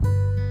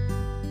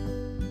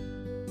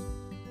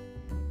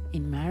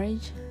In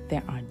marriage,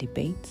 there are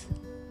debates,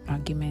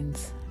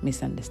 arguments,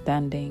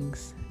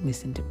 misunderstandings,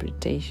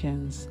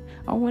 misinterpretations,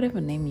 or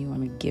whatever name you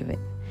want to give it,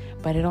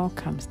 but it all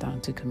comes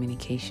down to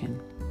communication.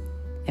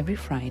 Every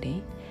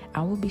Friday,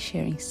 I will be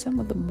sharing some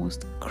of the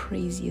most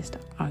craziest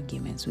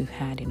arguments we've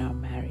had in our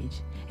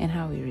marriage and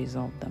how we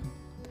resolved them.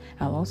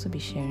 I'll also be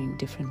sharing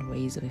different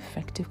ways of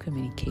effective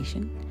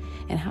communication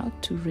and how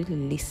to really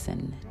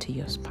listen to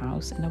your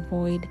spouse and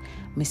avoid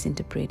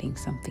misinterpreting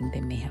something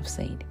they may have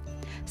said.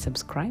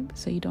 Subscribe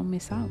so you don't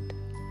miss out.